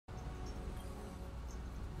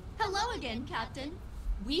Hello again, Captain.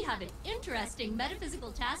 We have an interesting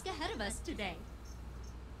metaphysical task ahead of us today.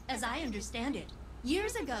 As I understand it,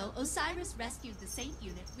 years ago, Osiris rescued the Saint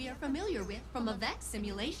unit we are familiar with from a Vex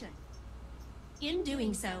simulation. In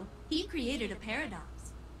doing so, he created a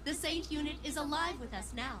paradox. The Saint unit is alive with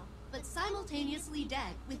us now, but simultaneously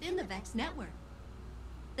dead within the Vex network.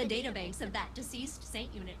 The databanks of that deceased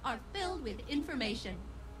Saint unit are filled with information.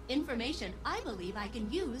 Information I believe I can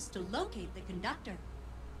use to locate the conductor.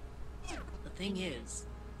 The thing is,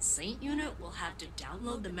 Saint unit will have to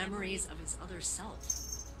download the memories of his other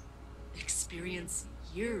self. Experience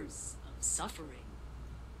years of suffering.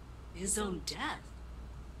 His own death.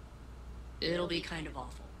 It'll be kind of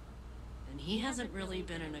awful. And he hasn't really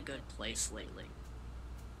been in a good place lately.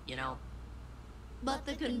 You know? But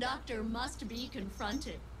the conductor must be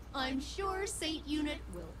confronted. I'm sure Saint unit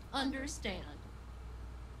will understand.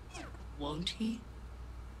 Won't he?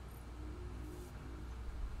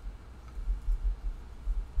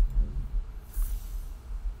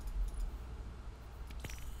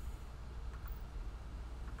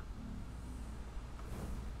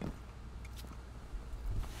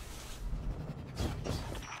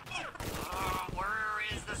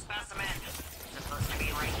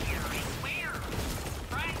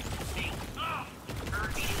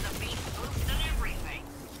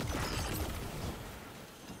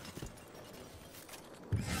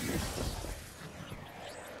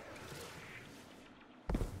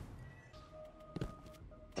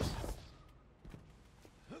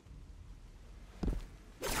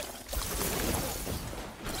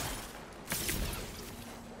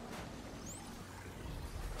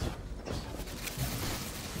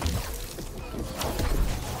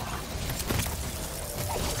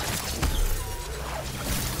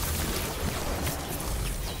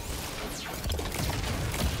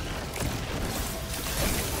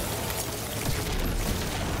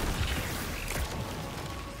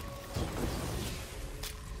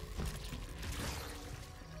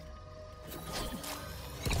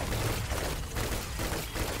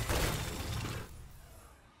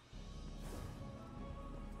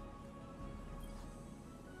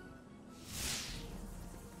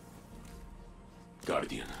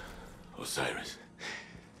 Guardian, Osiris,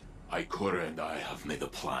 Ikora and I have made a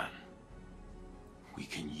plan. We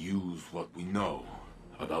can use what we know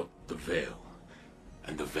about the Veil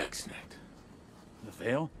and the Vexnet. The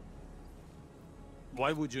Veil?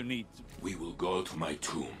 Why would you need to... We will go to my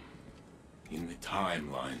tomb, in the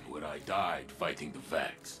timeline where I died fighting the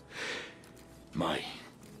Vex. My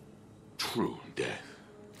true death.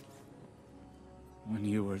 When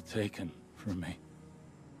you were taken from me.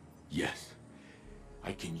 Yes.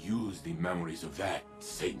 I can use the memories of that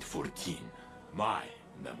Saint 14. My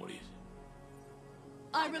memories.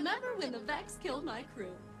 I remember when the Vex killed my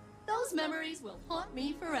crew. Those memories will haunt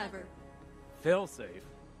me forever. Failsafe?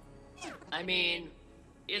 I mean,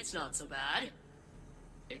 it's not so bad.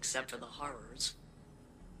 Except for the horrors.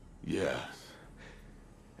 Yes.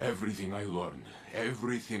 Everything I learned,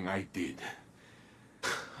 everything I did.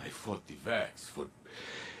 I fought the Vex for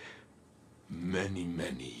many,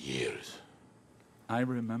 many years. I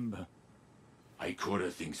remember. Ikora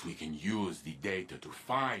thinks we can use the data to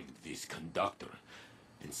find this conductor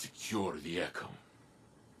and secure the Echo.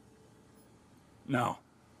 No.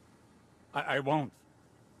 I won't.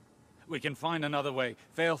 We can find another way.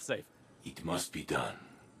 Failsafe. It must be done.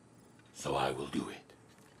 So I will do it.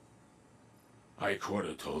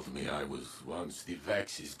 Ikora told me I was once the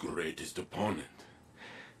Vex's greatest opponent.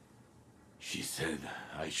 She said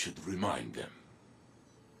I should remind them.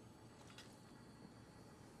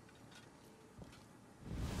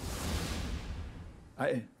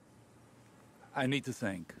 I need to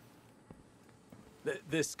think.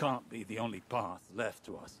 This can't be the only path left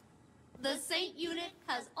to us. The Saint unit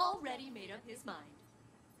has already made up his mind.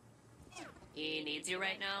 He needs you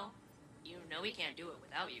right now. You know he can't do it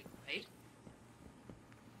without you, right?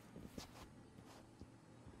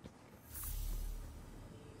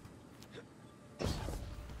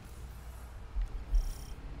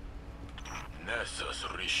 Nessus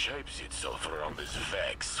reshapes itself around this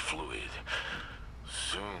Vex fluid.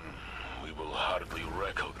 Soon, we will hardly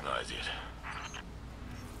recognize it.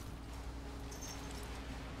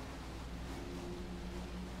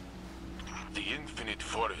 The Infinite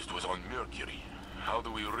Forest was on Mercury. How do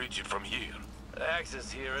we reach it from here?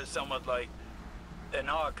 Access here is somewhat like an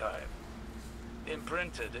archive,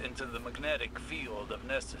 imprinted into the magnetic field of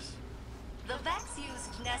Nessus. The Vex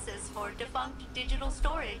used Nessus for defunct digital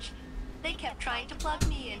storage. They kept trying to plug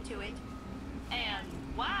me into it. And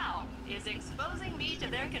wow, is exposing me to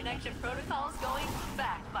their connection protocols going?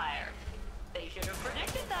 backfire. They should have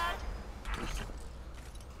predicted that.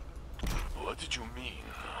 did you mean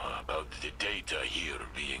about the data here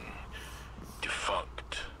being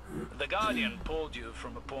defunct? The Guardian pulled you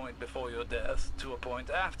from a point before your death to a point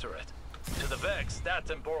after it. To the Vex, that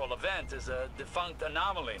temporal event is a defunct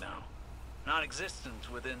anomaly now, non-existent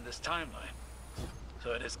within this timeline.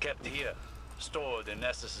 So it is kept here, stored in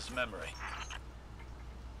Nessus's memory.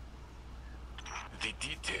 The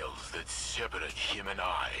details that separate him and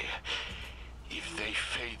I, if they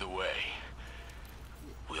fade away,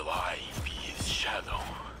 will I be his shadow?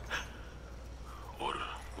 Or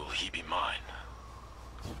will he be mine?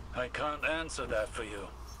 I can't answer that for you.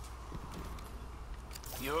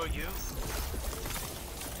 You're you.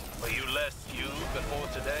 Were you less you before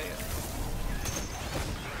today?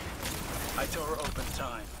 I tore open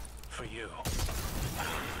time for you.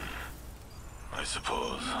 I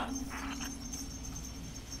suppose.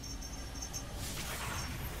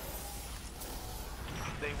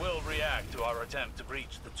 They will react to our attempt to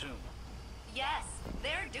breach the tomb. Yes,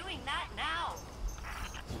 they're doing that now.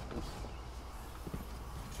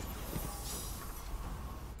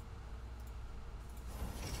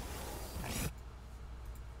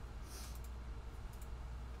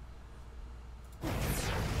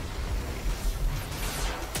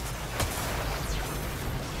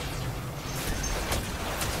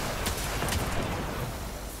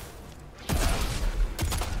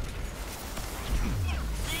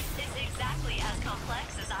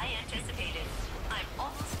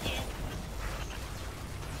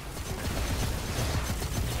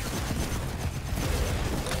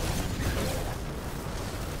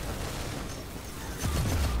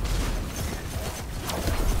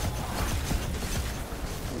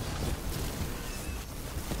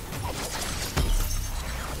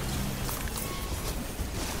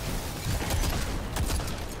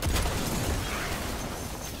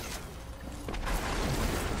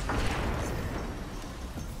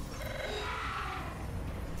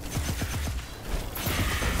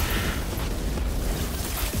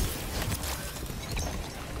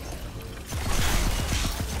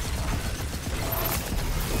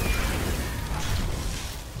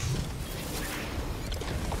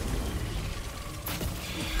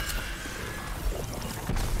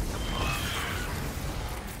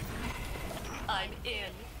 I'm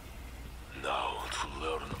in. Now to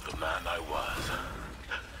learn of the man I was,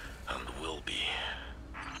 and will be.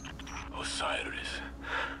 Osiris,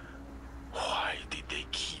 why did they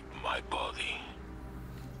keep my body?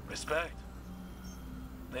 Respect.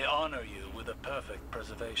 They honor you with a perfect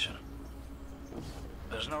preservation.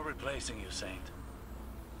 There's no replacing you, Saint.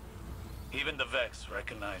 Even the Vex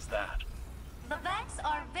recognize that. The Vex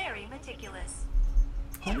are very meticulous.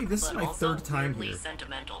 Homie, this is But my also third time weirdly here.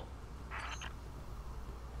 sentimental.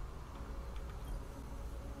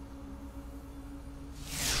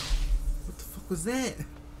 What the fuck was that?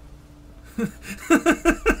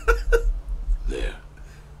 There.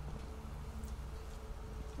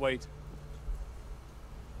 Wait.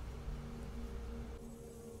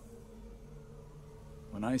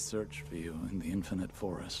 When I searched for you in the infinite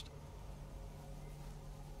forest,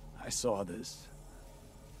 I saw this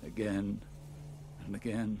again and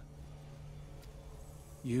again.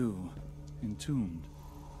 You, entombed,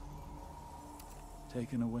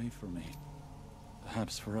 taken away from me,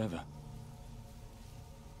 perhaps forever.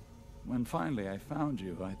 When finally I found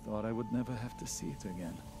you, I thought I would never have to see it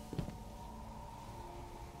again.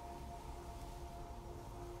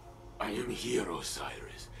 I am here,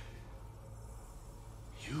 Osiris.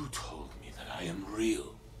 You told me that I am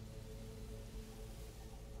real.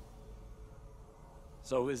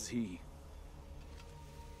 So is he.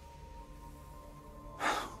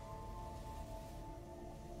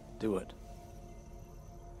 Do it.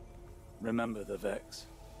 Remember the Vex.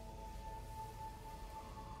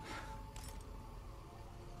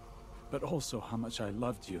 But also how much I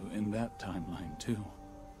loved you in that timeline, too.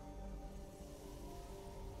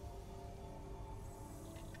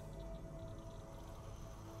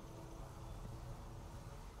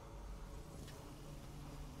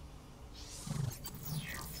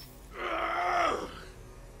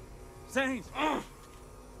 Saint!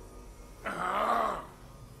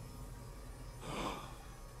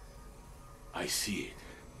 I see it.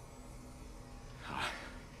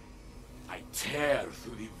 I tear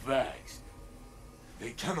through the Vex.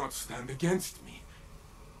 They cannot stand against me.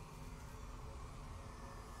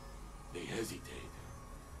 They hesitate.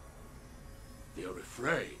 They are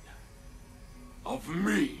afraid of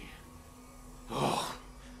me. Oh.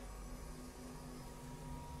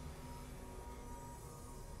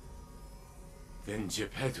 Then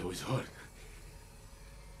Geppetto is hurt.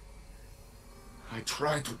 I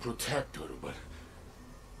try to protect her, but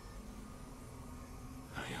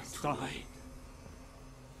I am too late.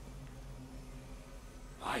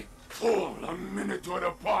 fall a Minotaur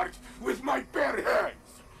apart with my bare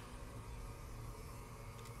hands!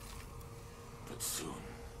 But soon,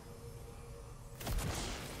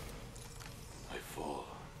 I fall.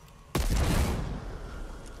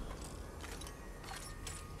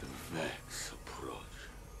 The Vex approach.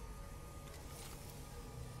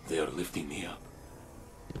 They are lifting me up.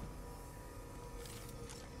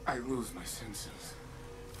 I lose my senses.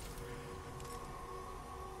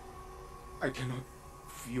 I cannot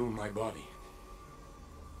feel my body.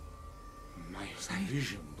 My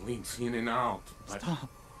vision blinks in and out, but... Stop.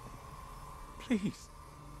 Please.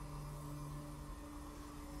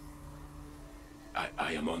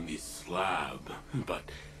 I am on this slab, but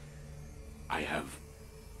I have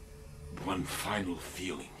one final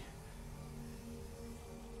feeling.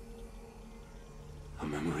 A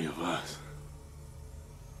memory of us.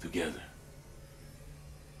 Together.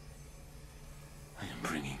 I am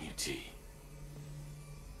bringing you tea.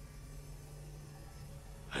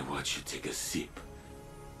 I watch you take a sip.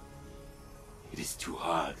 It is too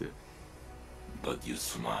hard, but you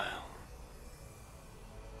smile.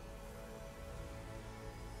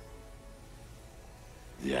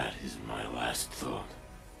 That is my last thought.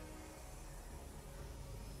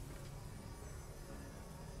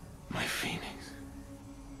 My phoenix.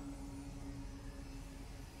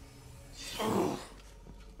 Oh.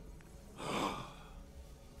 Oh.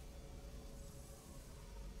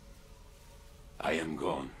 I am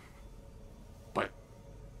gone. But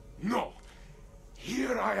no,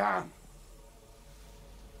 here I am.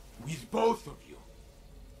 With both of you.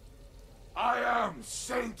 I am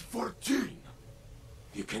Saint 14.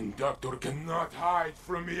 The conductor cannot hide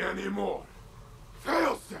from me anymore.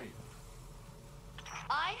 Failsafe!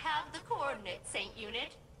 I have the coordinates, Saint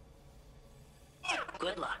Unit.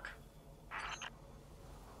 Good luck.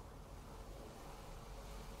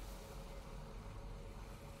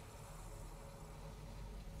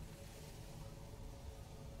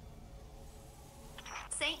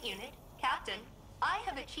 Saint Unit, Captain, I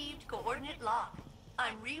have achieved coordinate lock.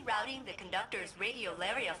 I'm rerouting the conductor's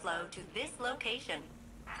radiolaria flow to this location.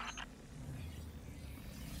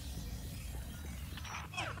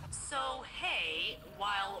 So, hey,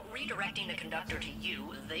 while redirecting the conductor to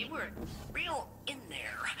you, they were real in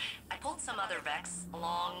there. I pulled some other Vex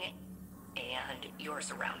along, and you're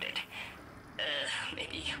surrounded.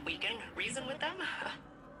 Maybe we can reason with them?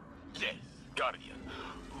 Yes, Guardian.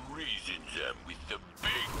 Reason them with the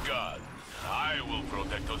big guns. I will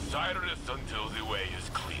protect Osiris until the way is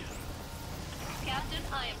clear. Captain,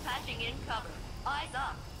 I am patching in cover. Eyes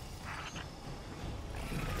up.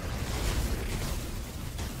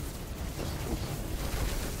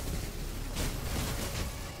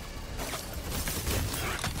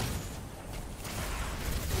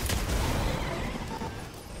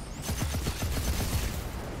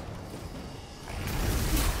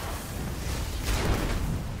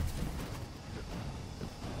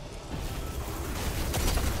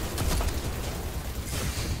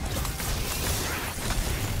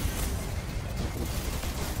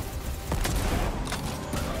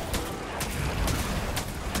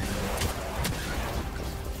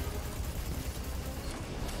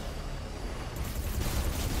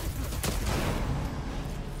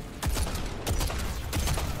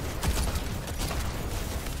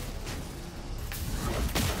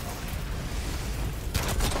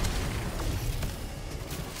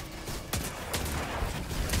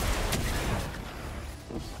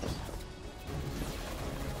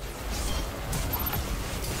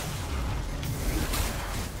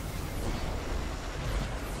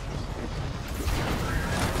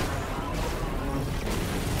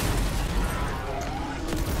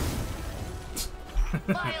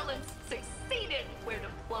 Violence succeeded where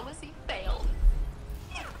diplomacy failed.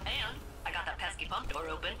 And I got that pesky pump door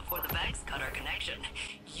open before the Vex cut our connection.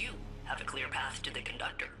 You have a clear path to the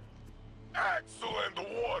conductor. Excellent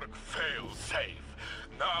work, Failsafe.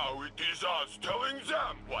 Now it is us telling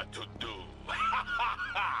them what to do.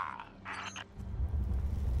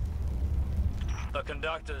 The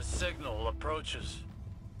conductor's signal approaches.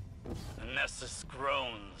 Nessus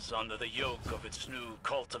groans under the yoke of its new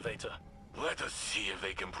cultivator. Let us see if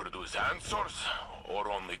they can produce answers or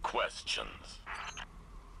only questions.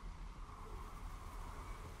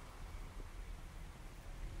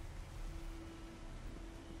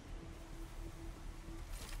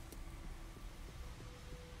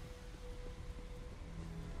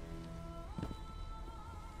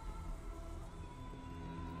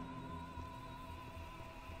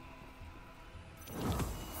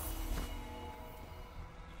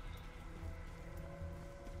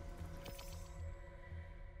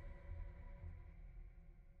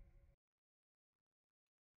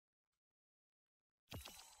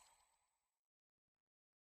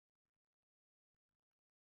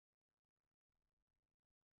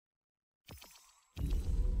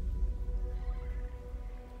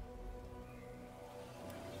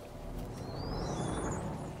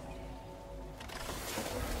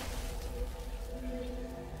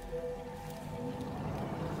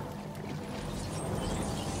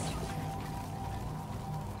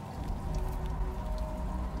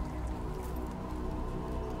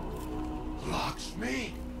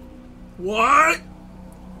 What?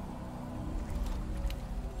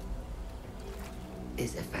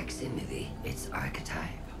 Is a facsimile its archetype?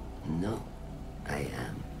 No. I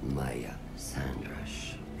am Maya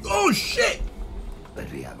Sandrash. Oh shit!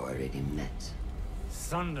 But we have already met.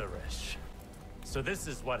 Sundarish. So this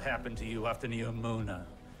is what happened to you after Neomuna.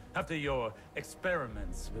 After your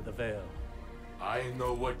experiments with the Veil. I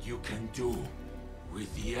know what you can do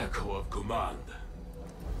with the Echo of Command.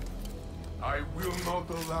 I will not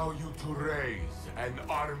allow you to raise an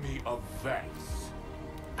army of Vex.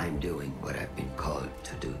 I'm doing what I've been called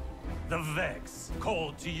to do. The Vex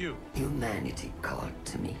called to you. Humanity called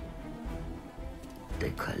to me. The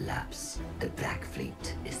collapse, the Black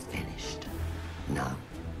Fleet is finished. Now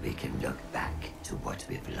we can look back to what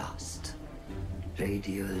we've lost.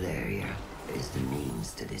 Radiolaria is the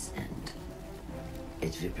means to this end.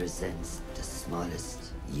 It represents the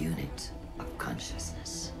smallest unit of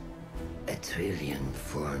consciousness. A trillion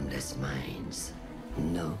formless minds,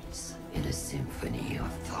 notes in a symphony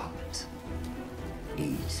of thought.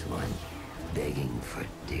 Each one begging for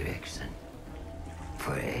direction,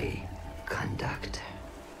 for a conductor.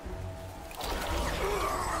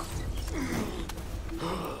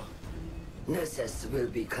 Nurses will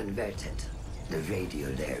be converted. The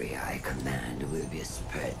radiolaria I command will be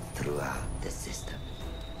spread throughout the system.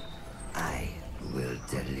 I will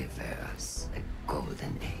deliver us a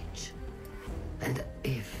golden age. And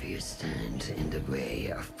if you stand in the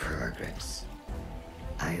way of progress,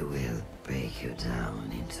 I will break you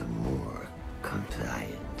down into more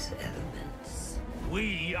compliant elements.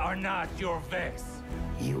 We are not your Vex.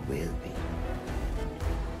 You will be.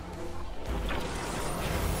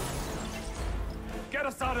 Get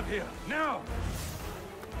us out of here, now!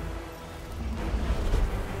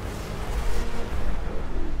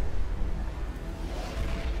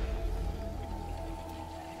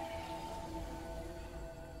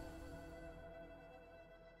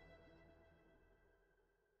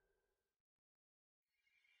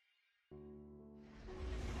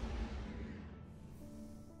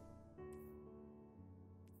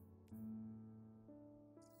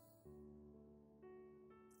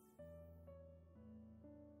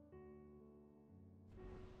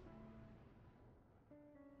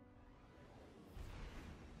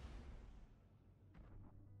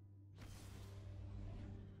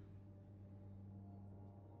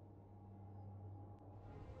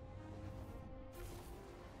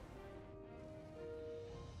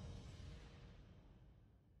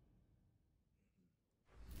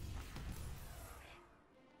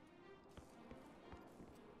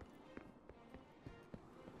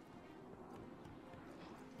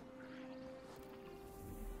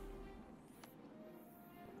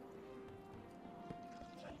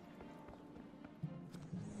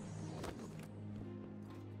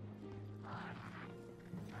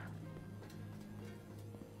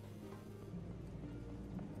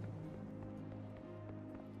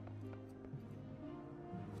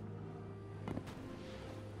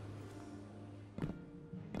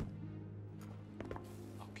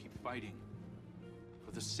 Fighting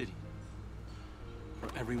for the city, for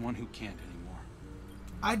everyone who can't anymore.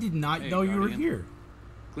 I did not Hey, know you were Guardian. here.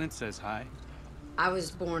 Glint says hi. I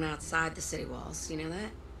was born outside the city walls, you know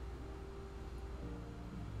that?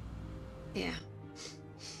 Yeah.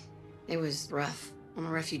 It was rough on the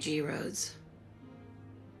refugee roads.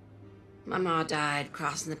 My ma died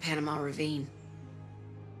crossing the Panama Ravine.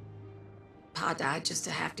 Pa died just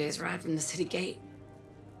a half day's ride from the city gate.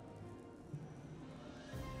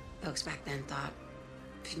 Folks back then thought,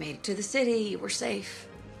 if you made it to the city, you were safe.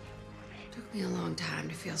 Took me a long time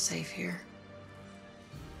to feel safe here.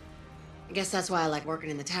 I guess that's why I like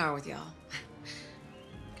working in the tower with y'all.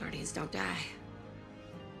 Guardians don't die.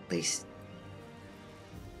 At least,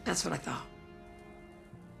 that's what I thought.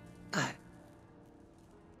 But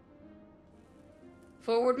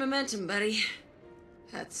forward momentum, buddy.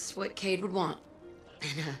 That's what Cayde would want.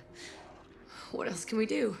 And, what else can we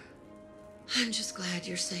do? I'm just glad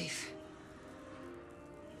you're safe.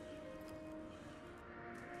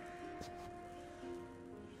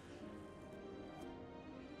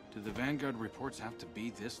 Do the Vanguard reports have to be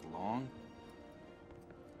this long?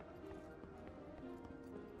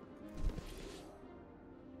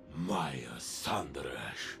 Maya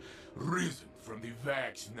Sandrash, risen from the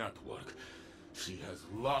Vax network. She has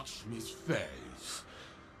Lakshmi's face.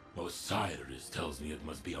 Osiris tells me it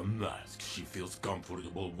must be a mask she feels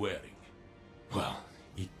comfortable wearing. Well,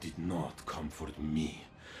 it did not comfort me.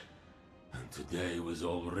 And today was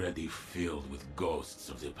already filled with ghosts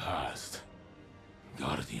of the past.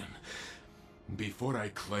 Guardian, before I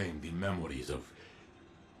claimed the memories of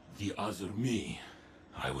the other me,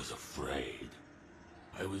 I was afraid.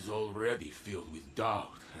 I was already filled with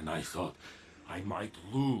doubt, and I thought I might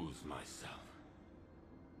lose myself.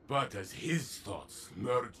 But as his thoughts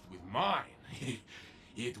merged with mine,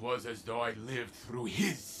 it was as though I lived through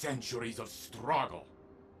his centuries of struggle.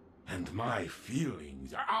 And my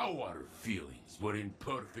feelings, our feelings, were in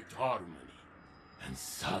perfect harmony. And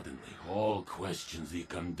suddenly, all questions the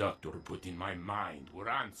conductor put in my mind were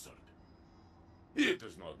answered. It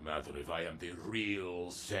does not matter if I am the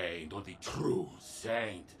real saint or the true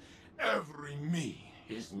saint. Every me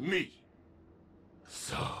is me.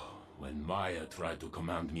 So, when Maya tried to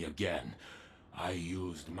command me again, I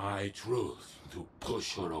used my truth to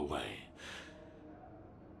push her away.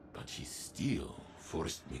 But she still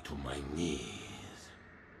forced me to my knees.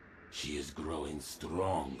 She is growing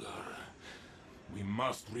stronger. We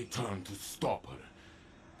must return to stop her,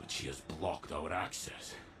 but she has blocked our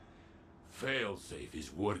access. Failsafe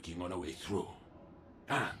is working on a way through.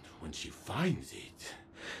 And when she finds it,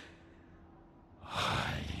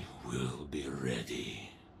 I will be ready.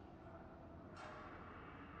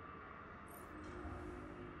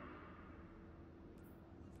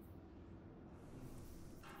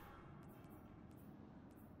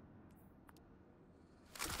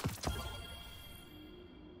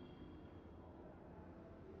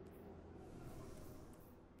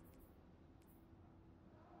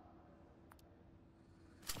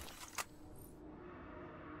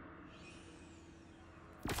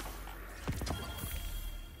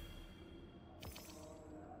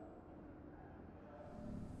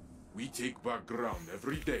 We take back ground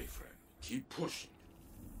every day, friend. Keep pushing.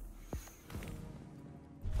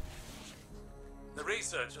 The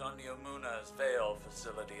research on Yomuna's Veil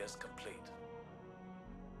facility is complete.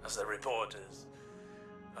 As the report is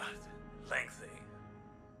lengthy,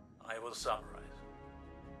 I will summarize.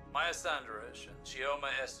 Maya Sandarish and Chioma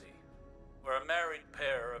Essie were a married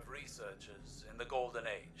pair of researchers in the Golden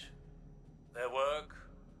Age. Their work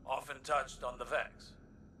often touched on the Vex.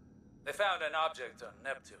 They found an object on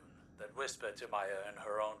Neptune that whispered to Maya in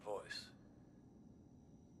her own voice.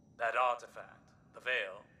 That artifact, the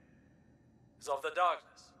Veil, is of the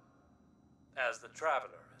darkness, as the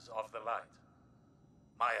Traveler is of the light.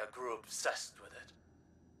 Maya grew obsessed with it.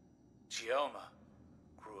 Chioma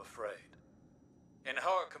grew afraid. In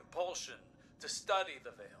her compulsion to study the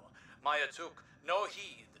Veil, Maya took no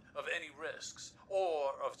heed of any risks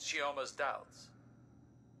or of Chioma's doubts.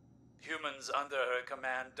 Humans under her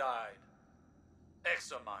command died.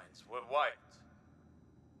 Exominds were wiped.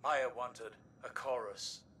 Maya wanted a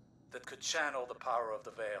chorus that could channel the power of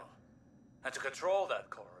the Veil. And to control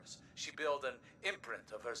that chorus, she built an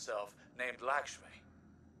imprint of herself named Lakshmi.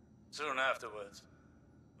 Soon afterwards,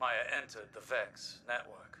 Maya entered the Vex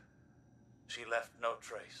network. She left no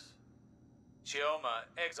trace. Chioma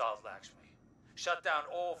exiled Lakshmi, shut down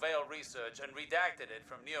all Veil research, and redacted it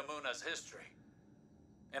from Neomuna's history.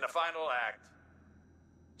 In a final act,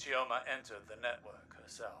 Chioma entered the network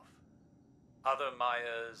herself. Other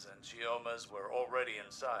Mayas and Chiomas were already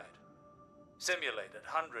inside, simulated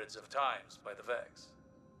hundreds of times by the Vex.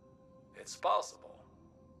 It's possible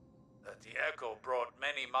that the Echo brought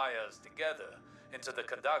many Mayas together into the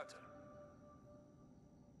Conductor.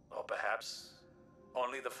 Or perhaps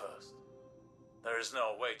only the first. There is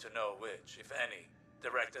no way to know which, if any,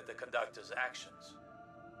 directed the Conductor's actions.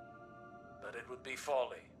 But it would be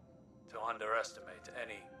folly to underestimate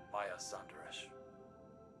any Maya Sandarish.